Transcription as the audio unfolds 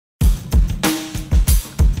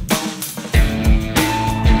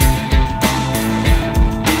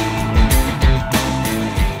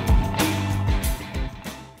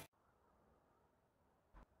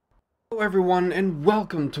Hello everyone and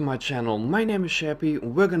welcome to my channel. My name is Shappy.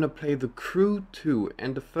 We're gonna play The Crew 2,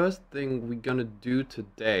 and the first thing we're gonna do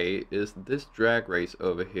today is this drag race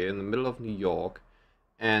over here in the middle of New York.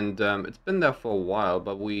 And it's been there for a while,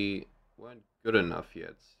 but we weren't good enough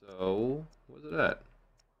yet. So, where's it at?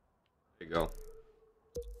 There you go.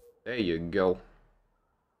 There you go.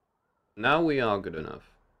 Now we are good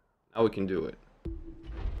enough. Now we can do it.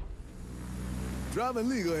 Driving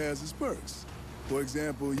legal has its perks. For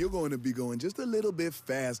example, you're going to be going just a little bit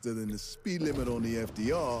faster than the speed limit on the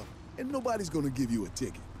FDR, and nobody's going to give you a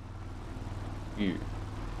ticket.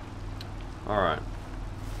 Alright.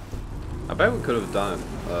 I bet we could have done it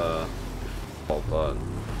before, but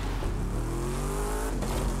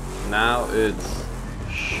now it's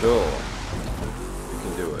sure we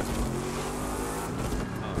can do it.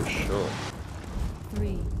 Oh, sure.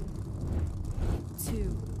 3, 2,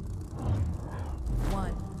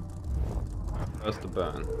 1. First to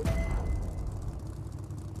burn.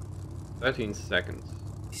 13 seconds.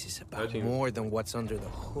 This is about 13. more than what's under the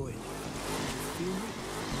hood. Feel it?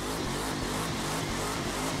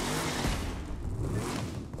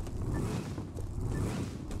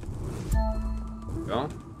 Go.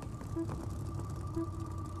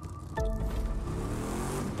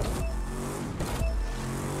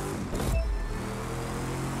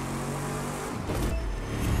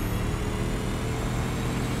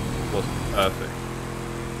 Was perfect.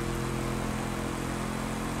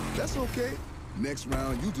 That's okay. Next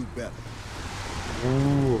round, you do better.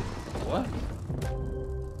 Ooh. What?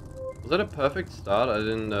 Was that a perfect start? I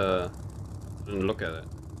didn't look at it.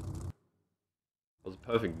 It was a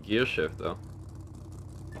perfect gear shift though.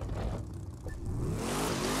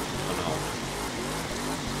 Oh no.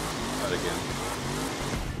 Try it again.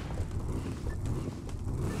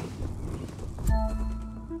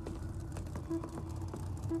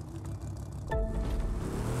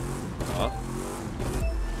 Oh.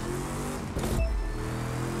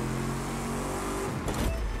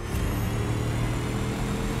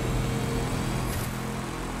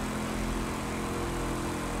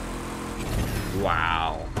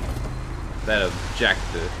 Wow. That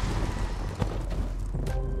objective.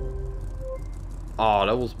 Oh,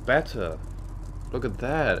 that was better. Look at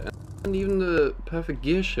that. And even the perfect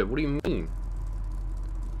gear shift. What do you mean?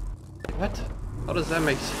 What? How does that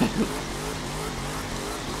make sense?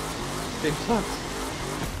 Game sucks.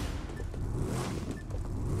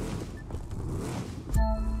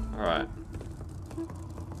 Alright.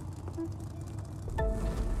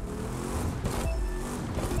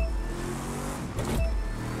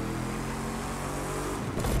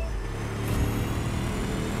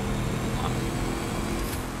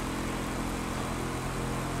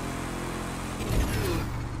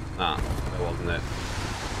 Nah, that wasn't it.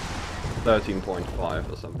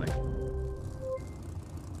 13.5 or something.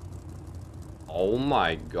 Oh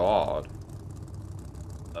my god.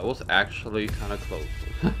 That was actually kind of close.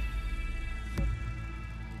 That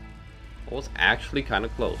was actually kind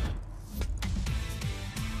of close.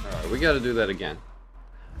 Alright, we gotta do that again.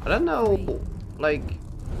 I don't know, like,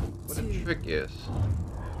 what the trick is.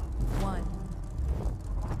 1.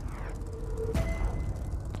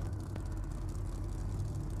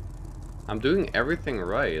 I'm doing everything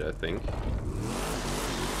right, I think.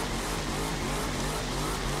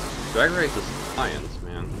 Drag race is science,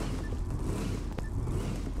 man.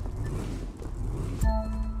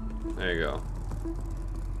 There you go.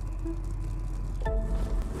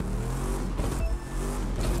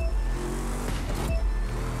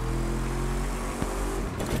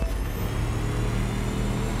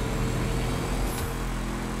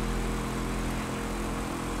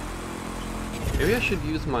 Maybe I should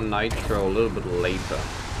use my nitro a little bit later.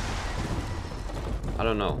 I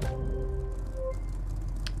don't know.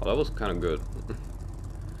 Oh, that was kind of good.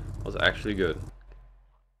 That was actually good.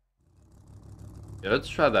 Yeah, let's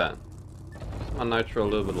try that. Use my nitro a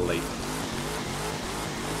little bit later.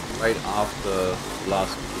 Right after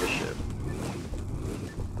last gear shift.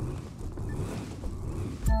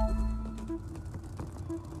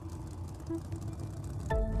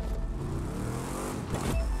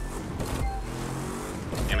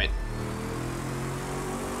 Damn it.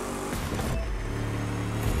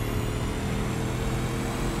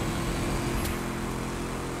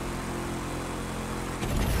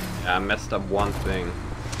 Yeah, I messed up one thing.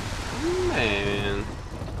 Man.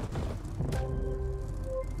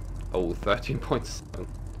 Oh, 13.7.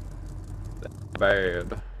 That's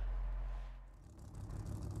bad.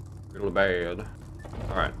 Real bad.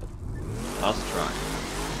 Alright. Last try.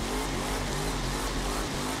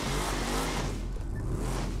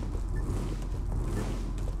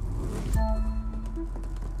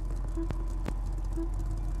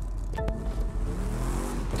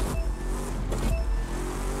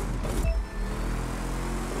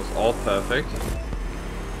 all perfect.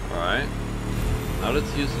 Alright. Now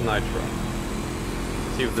let's use the nitro.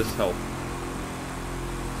 See if this helps.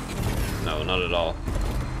 No, not at all.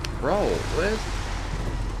 Bro, where's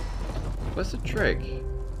the trick?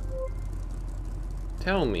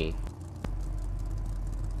 Tell me.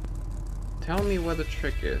 Tell me where the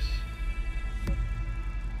trick is.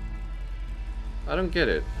 I don't get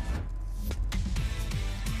it.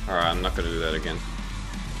 Alright, I'm not gonna do that again.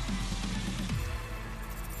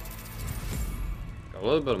 Got a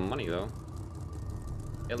little bit of money though.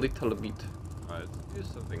 A little bit. Alright, let's do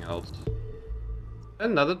something else.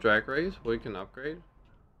 Another drag race where you can upgrade.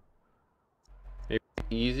 Maybe an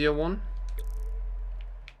easier one.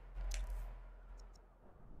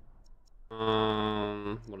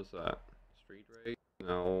 What is that? Street race?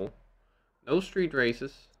 No. No street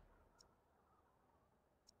races.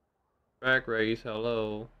 Drag race,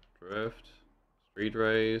 hello. Drift. Street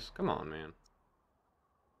race. Come on, man.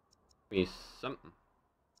 Give me something.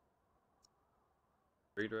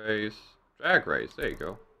 Street race. Drag race. There you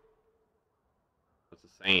go. That's the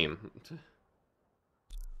same.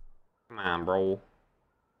 Come on, bro.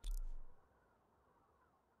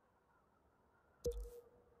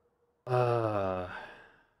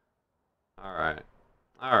 Alright.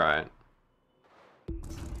 Alright.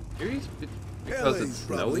 Because LA's it's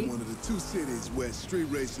probably snowy? one of the two cities where street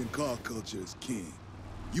racing car culture is king.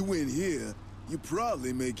 You win here, you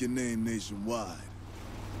probably make your name nationwide.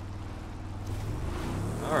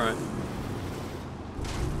 Alright.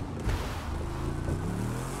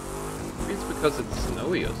 Maybe it's because it's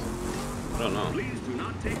snowy or something. I don't know. Please do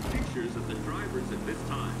not take pictures of the drivers at this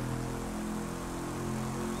time.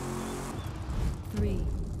 3,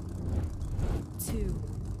 2,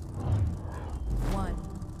 1.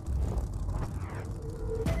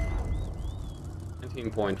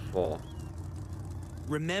 19.4.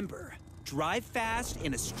 Remember, drive fast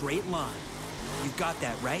in a straight line. You got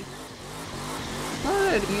that, right?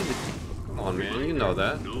 Not easy. Come on, man. You know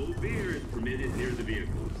that. No beer is permitted near the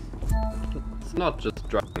vehicles. It's not just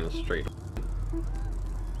driving a straight.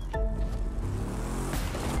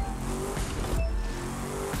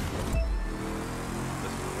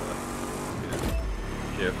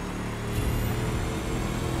 Shift.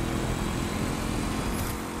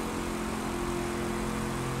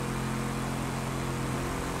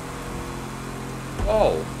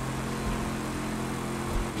 Oh!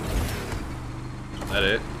 Is that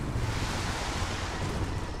it?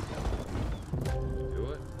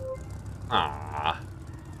 Do it? Ah.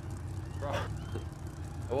 Bro.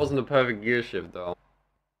 That wasn't a perfect gear shift though.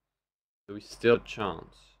 So we still have a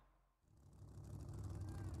chance.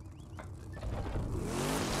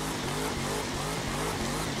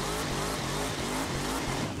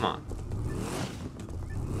 Come on.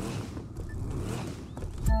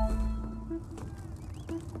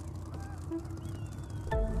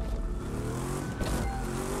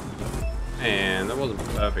 Man, that wasn't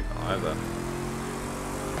perfect either.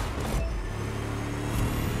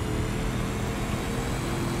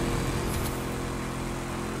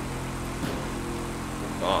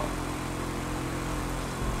 Oh.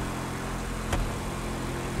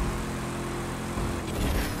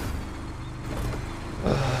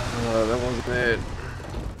 That wasn't it.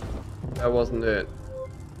 That wasn't it.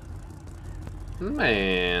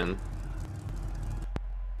 Man.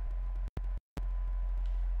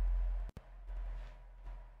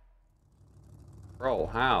 Bro,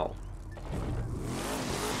 how?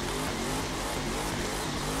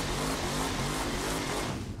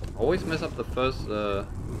 Always mess up the first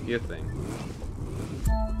gear thing.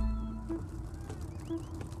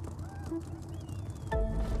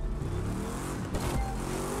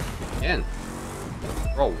 Again.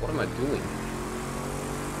 Bro, what am I doing?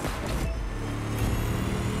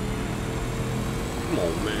 Come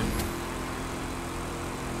on, man.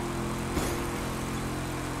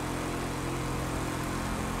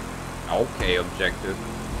 Okay, objective.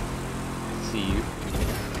 I see you.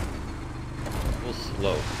 It was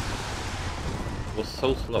slow. It was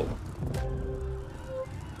so slow.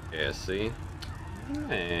 Yeah, see?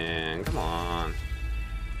 Man, come on.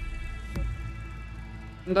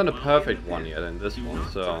 I haven't done a perfect one yet in this one,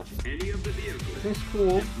 so everything's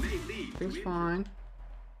cool. Everything's fine.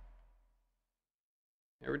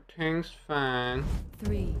 Everything's fine.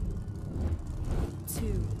 3,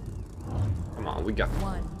 2, Come on, we got this.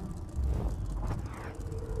 1.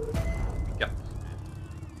 We got this, man.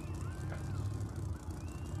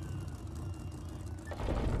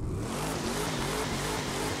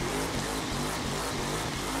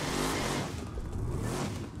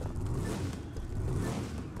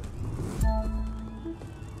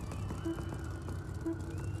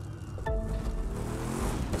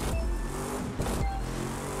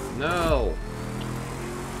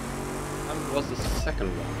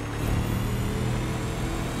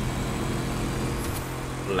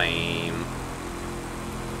 Lame.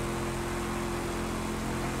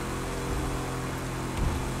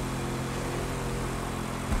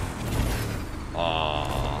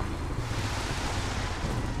 Aww.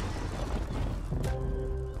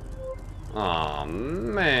 Aw,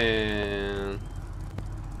 man.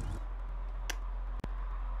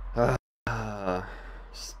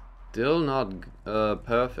 Still not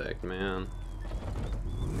perfect, man.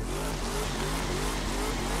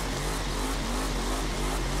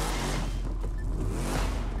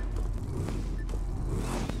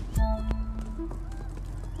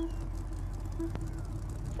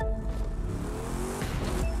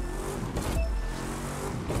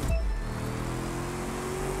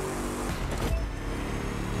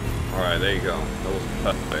 Alright, there you go. That was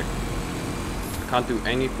perfect. I can't do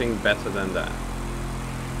anything better than that.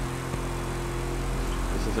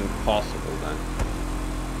 This is impossible then.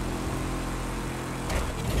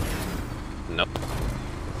 Nope.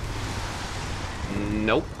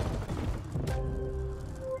 Nope.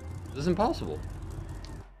 This is impossible.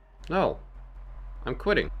 No. I'm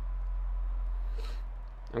quitting.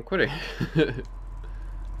 I'm quitting.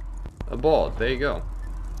 Abort. There you go.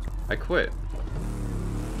 I quit.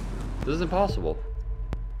 This is impossible.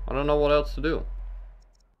 I don't know what else to do.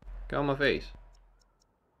 Get on my face.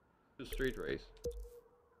 Do street race.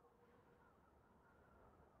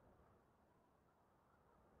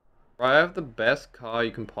 I have the best car you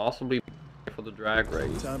can possibly buy for the drag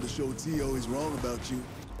race. Time to show T.O. he's wrong about you.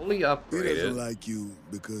 Fully He doesn't upgraded. like you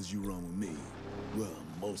because you run with me. Well,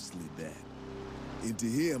 mostly that. And to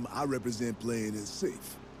him, I represent playing it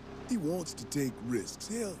safe. He wants to take risks.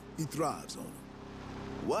 Hell, he thrives on them.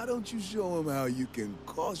 Why don't you show him how you can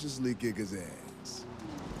cautiously kick his ass?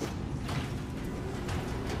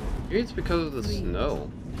 Maybe it's because of the snow.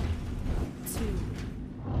 2,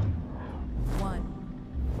 1.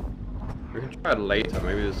 We can try it later.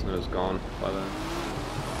 Maybe the snow's gone by then.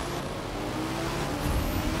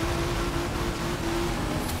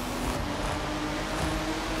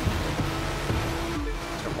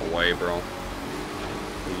 Come away, bro.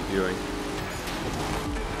 What are you doing?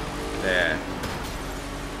 There.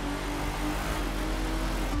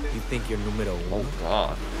 You think you're numero Oh uno?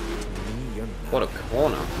 god. To me, you're not. What a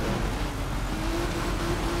corner.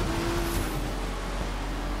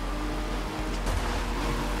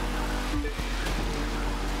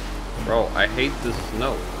 Bro, I hate this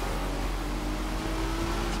snow.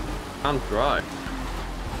 Can't drive.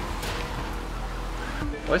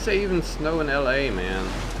 Why is there even snow in LA, man?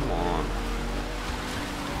 Come on.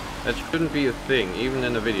 That shouldn't be a thing, even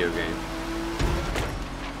in a video game.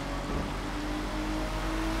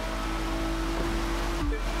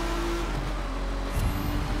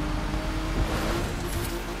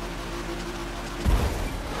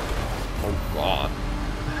 Oh god.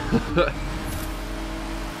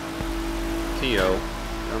 T.O.,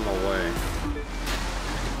 get on my way.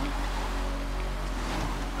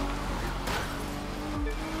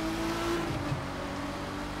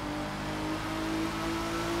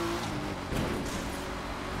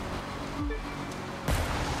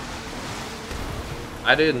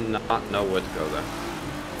 I did not know where to go there.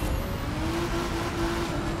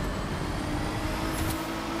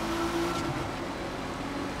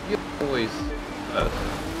 You always first.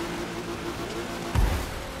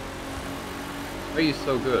 Why are you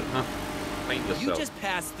so good, huh? Paint You yourself. just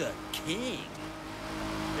passed the king.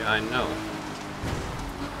 Yeah, I know.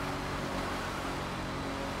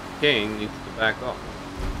 King needs to back off.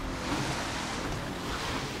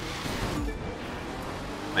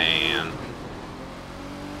 Man.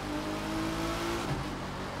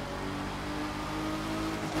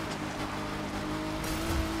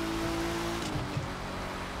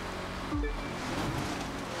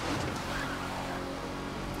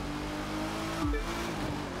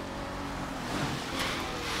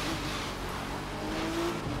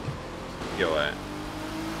 Go at.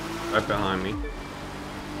 Right behind me.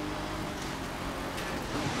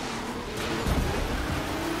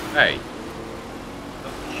 Hey.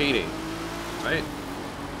 Stop cheating. Right?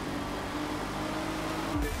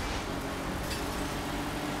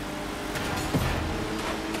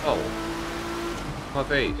 Oh. My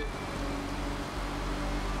face.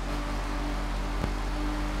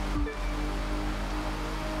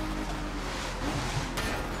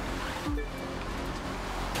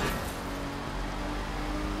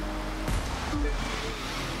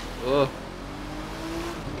 Ugh.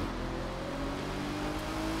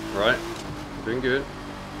 Right. Doing good.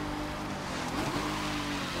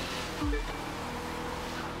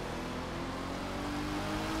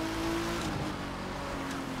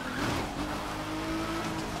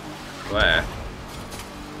 Where?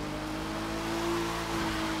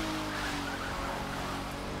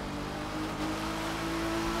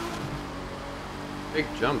 Big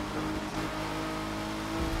jump.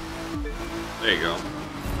 There you go.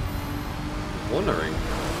 Wondering.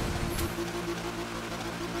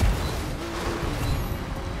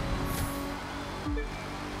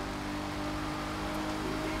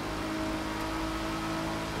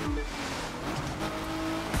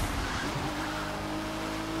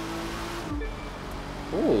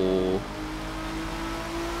 Ooh.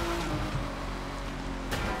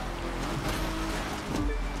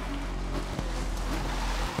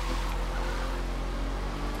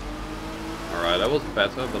 Alright, that was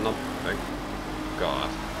better, but not perfect. God.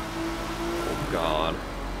 Oh god.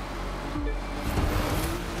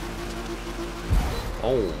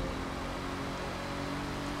 Oh.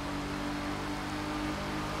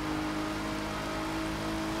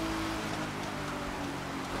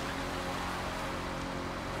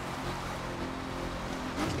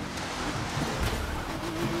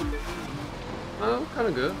 Oh, kind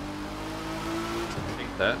of good.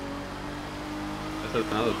 Take that. That's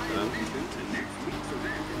another 10.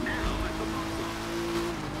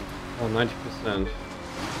 Oh, 90%.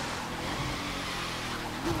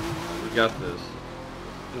 We got this.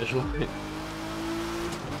 Finish line.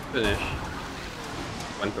 Finish.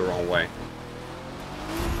 Went the wrong way.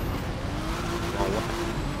 Wrong way.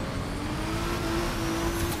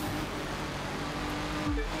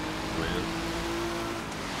 Man.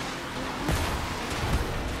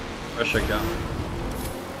 Pressure gun.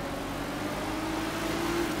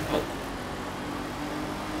 Oh.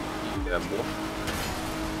 Yeah, boy.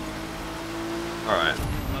 Alright,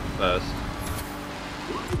 not first.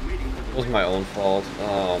 It was my own fault.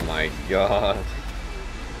 Oh my god.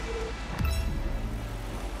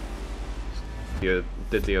 You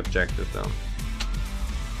did the objective though.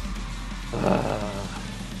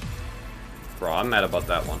 Bro, I'm mad about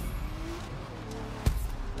that one.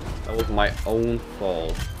 That was my own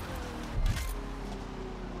fault.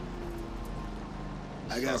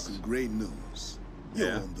 I got some great news.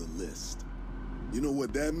 You're on the list. You know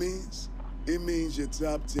what that means? It means you're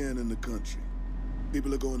top 10 in the country.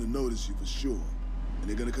 People are going to notice you for sure, and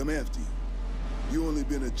they're going to come after you. You only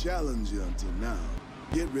been a challenger until now.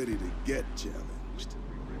 Get ready to get challenged.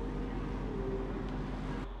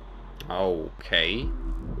 Okay.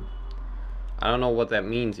 I don't know what that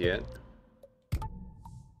means yet.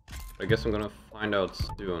 I guess I'm gonna find out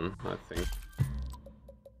soon, I think.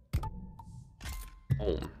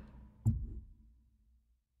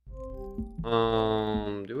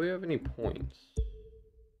 Do we have any points?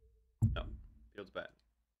 No. Feels bad.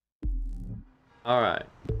 Alright.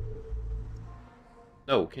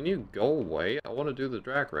 No, can you go away? I want to do the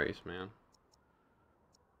drag race, man.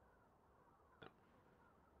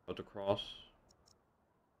 Autocross.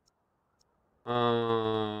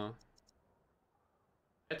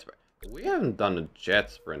 Jet sprint. We haven't done a jet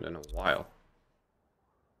sprint in a while.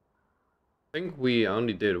 I think we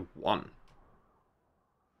only did one.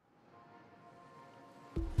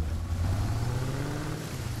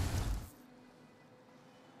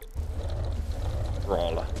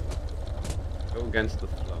 Brawler. Go against the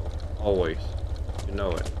flow. Always. You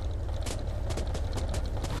know it.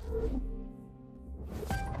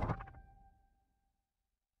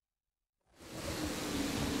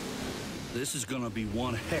 This is gonna be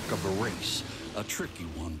one heck of a race. A tricky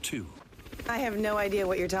one, too. I have no idea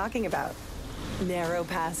what you're talking about. Narrow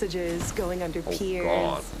passages, going under piers.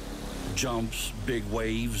 God. Jumps, big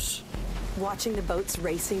waves. Watching the boats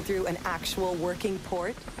racing through an actual working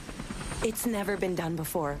port. It's never been done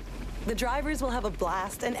before. The drivers will have a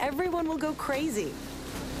blast and everyone will go crazy.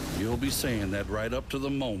 You'll be saying that right up to the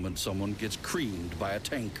moment someone gets creamed by a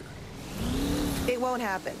tanker. It won't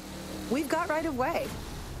happen. We've got right of way.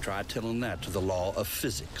 Try telling that to the law of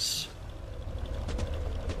physics.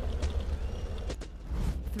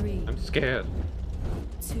 3, I'm scared.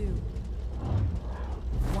 2,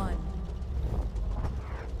 1.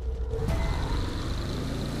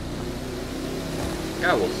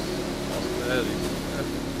 Guy was dead.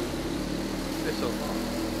 He's so far.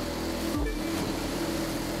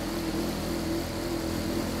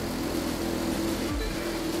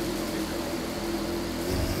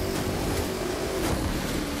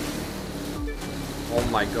 Oh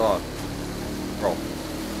my god. Bro.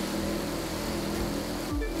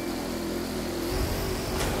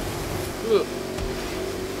 Ugh.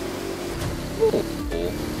 Ooh.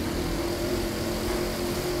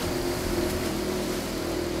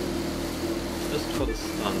 Just for the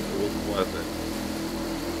stunt, it was worth it.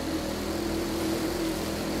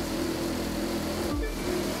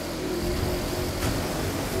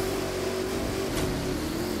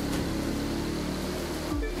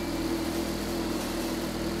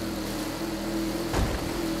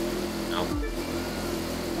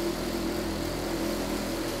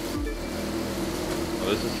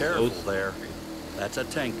 this is Careful so there. That's a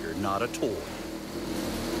tanker, not a toy.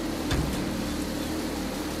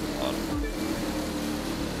 odd.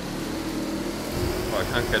 Oh, I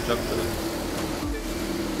can't catch up to this.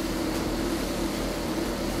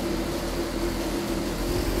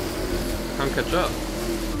 I can't catch up.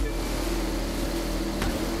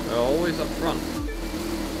 They're always up front.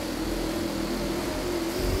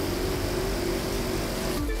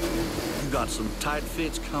 You got some tight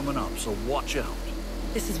fits coming up, so watch out.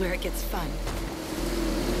 This is where it gets fun.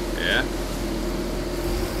 Yeah.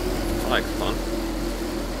 I like fun.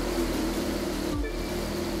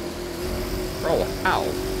 Bro, how?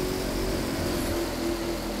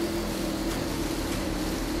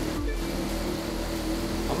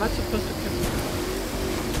 How am I supposed to get...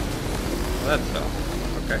 That's how.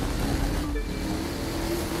 Okay.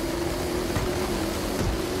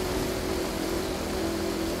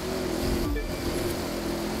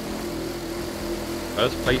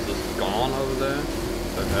 First place is gone over there?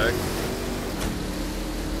 What the heck?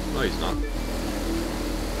 No, he's not.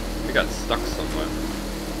 He got stuck somewhere.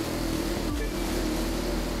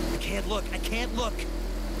 I can't look. I can't look.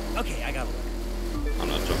 Okay, I gotta look. I'm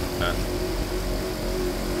not jumping that.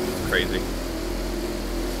 Crazy.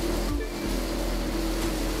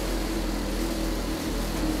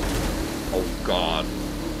 Oh god.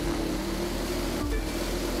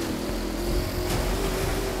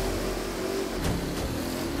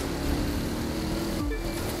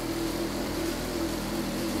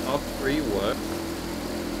 Top 3 what?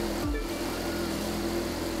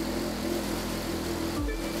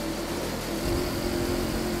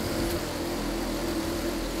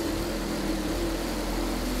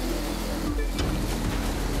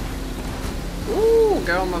 Ooh,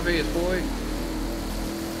 get on my face, boy.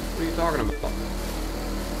 What are you talking about?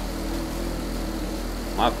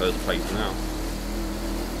 My first place now.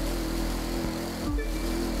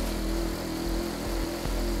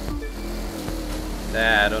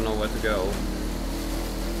 Nah, I don't know where to go.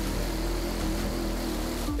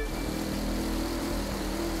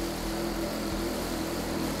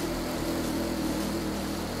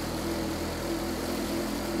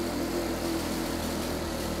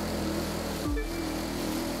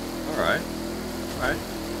 Alright. Alright.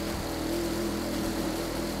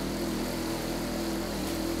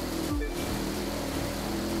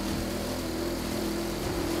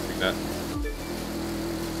 Like that.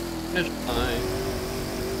 Finish line.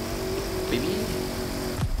 Baby.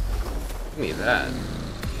 Give me that.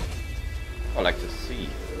 I like to see.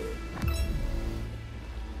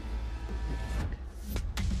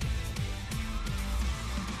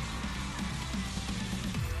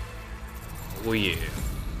 Oh yeah.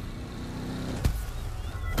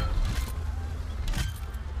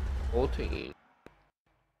 14.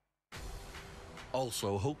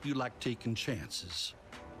 Also, hope you like taking chances.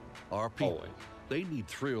 Our people, Always. they need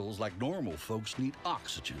thrills like normal folks need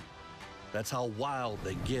oxygen. That's how wild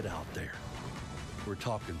they get out there. We're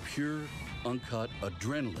talking pure, uncut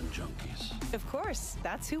adrenaline junkies. Of course,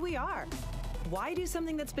 that's who we are. Why do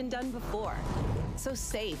something that's been done before? So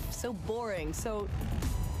safe, so boring, so...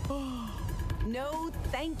 No,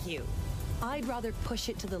 thank you. I'd rather push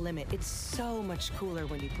it to the limit. It's so much cooler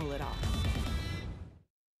when you pull it off.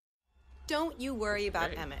 Don't you worry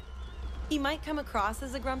about Okay. Emmett. He might come across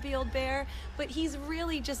as a grumpy old bear, but he's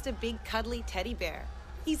really just a big cuddly teddy bear.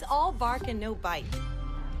 He's all bark and no bite.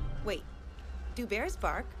 Wait, do bears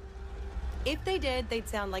bark? If they did, they'd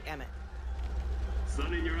sound like Emmett.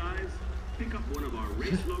 Sun in your eyes? Pick up one of our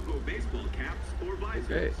race logo baseball caps or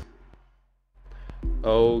visors.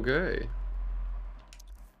 Okay.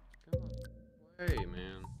 Come on. Hey,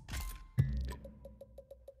 man.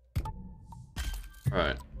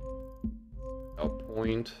 Alright. A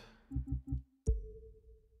point.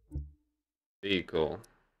 Vehicle.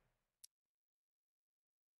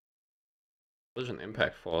 Collision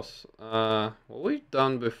impact force. What we've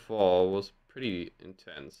done before was pretty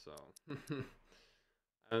intense, so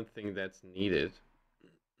I don't think that's needed.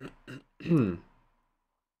 Do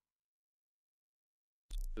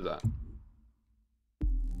that.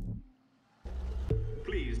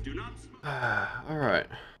 Please do not smoke. Alright.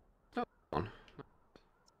 Come on.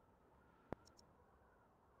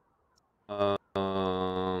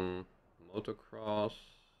 Motocross.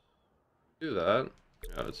 Do that.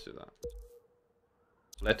 Yeah, let's do that.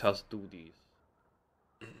 Let us do these.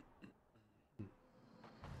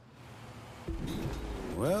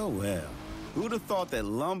 Well, well. Who'd have thought that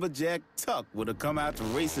Lumberjack Tuck would have come out to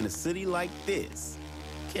race in a city like this?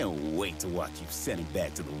 Can't wait to watch you send him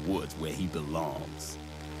back to the woods where he belongs.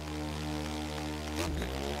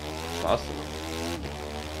 Awesome.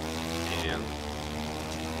 And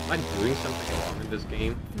Am I doing something wrong in this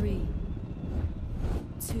game? 3,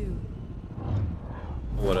 2.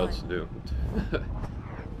 What else to do?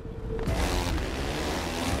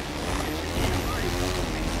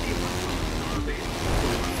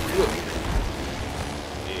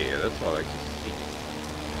 Yeah, that's all I like to see.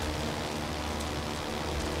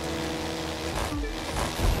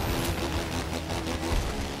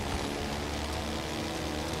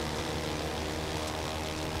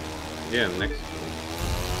 Yeah, next.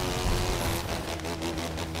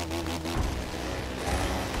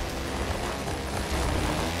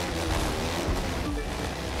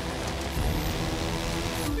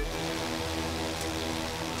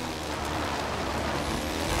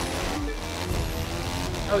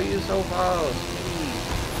 Oh, you're so fast!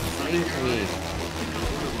 Explain to me.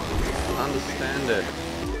 I don't understand it.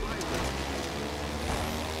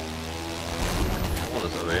 What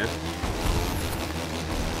is over here?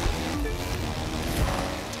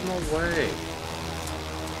 No way!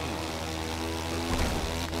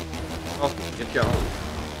 Oh, get going.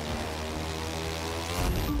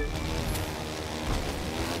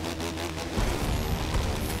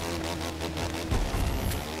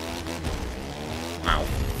 Wow.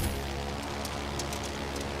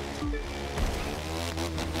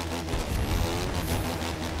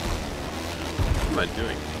 What am I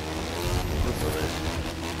doing? What's over there?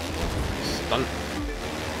 Stunt.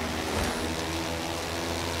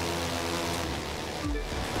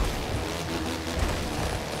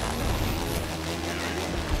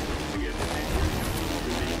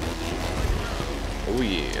 Oh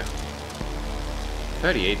yeah.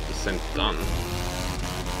 38% done.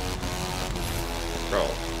 Bro.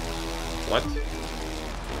 What?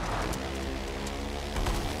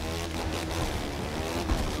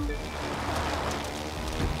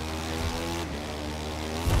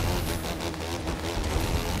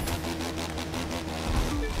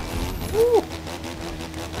 Woo!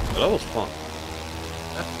 Well, that was fun.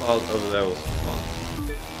 That part over there was fun.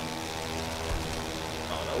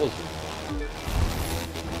 Oh, that was fun.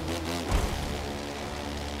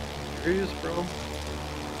 Serious, bro? How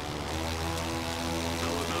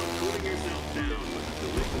about cooling yourself down with a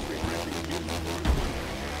delicious, refreshing juice?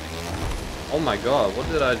 Oh my god, what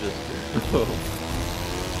did I just do?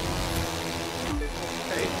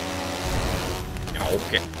 Okay. Yeah,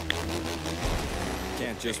 okay.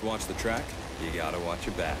 Can't just watch the track, you gotta watch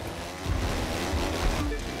your back.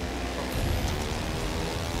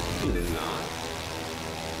 He's not.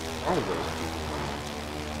 What's wrong with those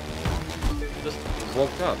people? Just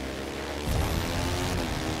woke up.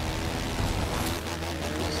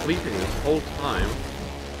 Sleeping this whole time.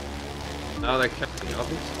 Now they're catching up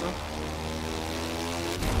and stuff?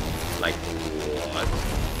 Like, what?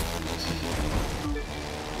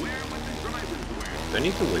 Do I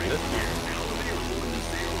need to win this?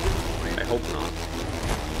 I hope not.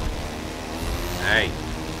 Hey.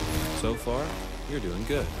 So far, you're doing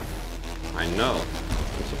good. I know.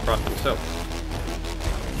 I'm surprised myself.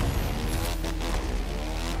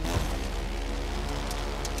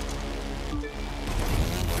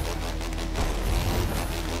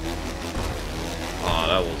 Oh,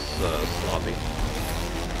 that was sloppy.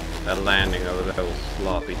 That landing over there was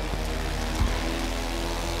sloppy.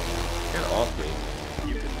 Get off me.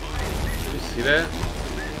 Did you see that?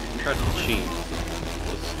 I tried to cheat.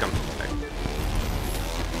 This scumbag.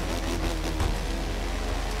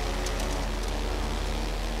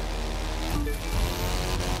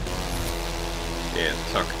 Yeah,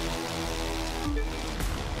 suck.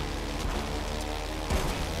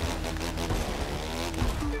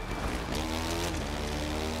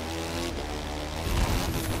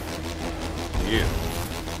 Yeah.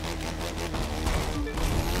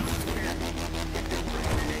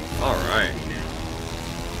 Alright.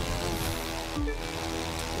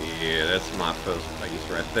 Yeah, that's my first place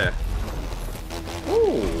right there.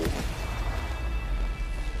 Ooh.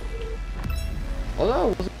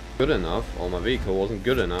 Although it wasn't good enough, or my vehicle wasn't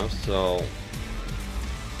good enough, so...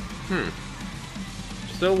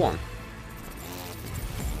 Still won.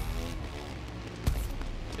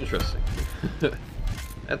 Interesting.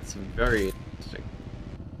 That's very interesting.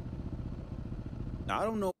 I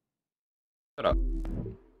don't know. Shut up.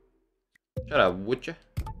 Shut up, would ya?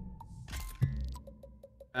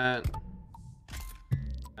 And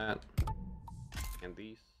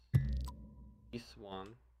these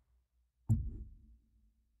one.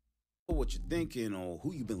 What you're thinking or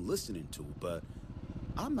who you've been listening to, but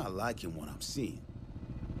I'm not liking what I'm seeing.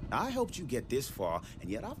 I helped you get this far, and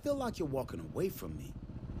yet I feel like you're walking away from me.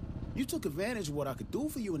 You took advantage of what I could do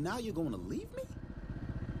for you, and now you're going to leave me?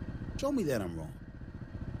 Show me that I'm wrong.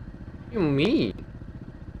 What do you mean?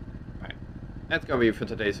 Right. that's gonna be it for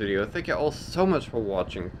today's video. Thank you all so much for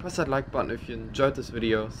watching. Press that like button if you enjoyed this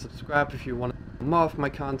video. Subscribe if you want more of my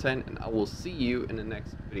content, and I will see you in the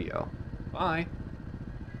next video. Bye!